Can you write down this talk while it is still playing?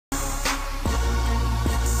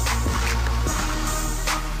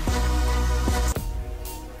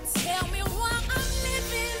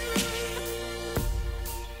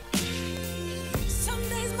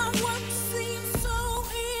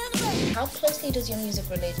closely does your music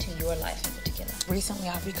relate to your life in particular? Recently,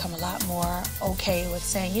 I've become a lot more okay with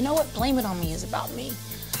saying, you know what, Blame It On Me is about me.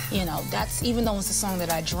 You know, that's, even though it's a song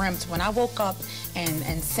that I dreamt, when I woke up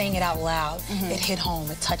and sang it out loud, it hit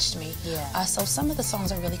home, it touched me. Yeah. So some of the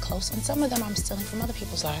songs are really close, and some of them I'm stealing from other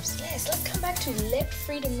people's lives. Yes, let's come back to Let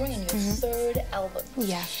Freedom Ring, your third album.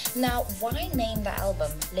 Yeah. Now, why name the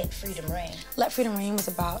album Let Freedom Ring? Let Freedom Ring was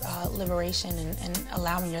about liberation and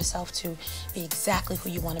allowing yourself to be exactly who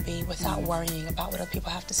you want to be without worrying about what other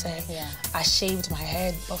people have to say. Yeah. I shaved my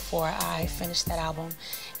head before I finished that album,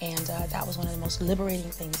 and that was one of the most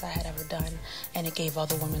liberating things I had ever done, and it gave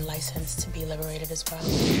other women license to be liberated as well.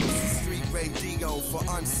 Street radio for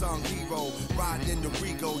unsung hero, riding in the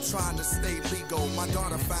Rego, trying to stay legal. My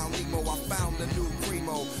daughter found Nemo, I found the new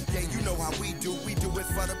primo. Yeah, you know how we do it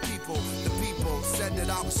for the people. The people said that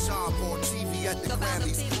I was sharp on TV at the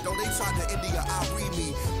Grammys. Though they tried to India, I read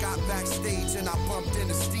me. Got backstage and I bumped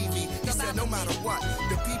into Stevie. He said no matter what,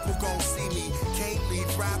 the people gon' see me. Can't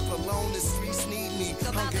leave rap alone, the streets need me.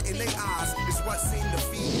 Hunger in their eyes is what seemed to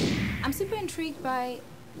feed me. I'm super intrigued by,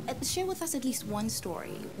 share with us at least one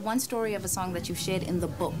story of a song that you've shared in the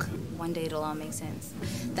book, One Day It'll All Make Sense,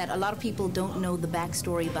 that a lot of people don't know the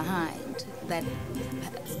backstory behind, that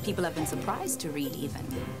people have been surprised to read even.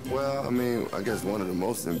 Well, I mean, I guess one of the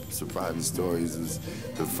most surprising stories is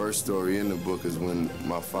the first story in the book is when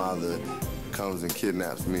my father comes and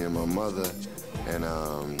kidnaps me and my mother, and,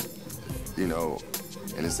 you know,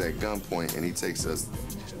 and it's at gunpoint, and he takes us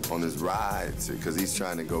on this ride because he's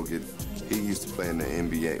trying to go get, he used to play in the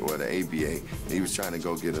NBA, or the ABA, and he was trying to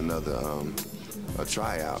go get another a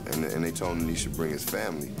tryout, and they told him he should bring his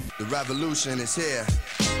family. The revolution is here.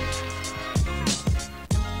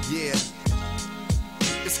 Yeah,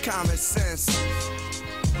 it's common sense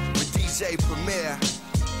with DJ Premier.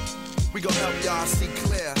 We gon' help y'all see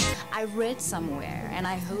clear. I read somewhere, and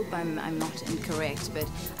I hope I'm not incorrect, but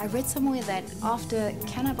I read somewhere that after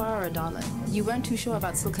Can I Borrow $1, you weren't too sure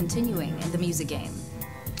about still continuing in the music game.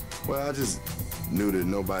 Well, I just knew that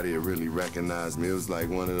nobody had really recognized me. It was like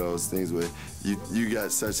one of those things where you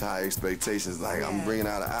got such high expectations, like I'm bringing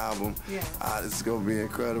out an album, it's gonna be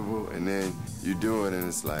incredible, and then you do it and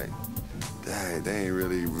it's like, dang, they ain't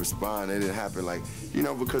really respond. It didn't happen, like, you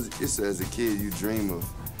know, because it's, as a kid you dream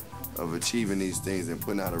of achieving these things and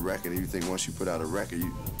putting out a record, and you think once you put out a record,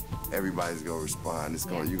 everybody's gonna respond. It's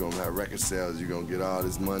gonna, you're gonna have record sales, you're gonna get all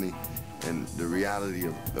this money, and the reality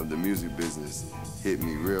of the music business hit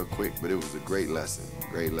me real quick, but it was a great lesson,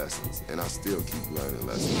 great lessons, and I still keep learning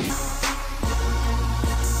lessons.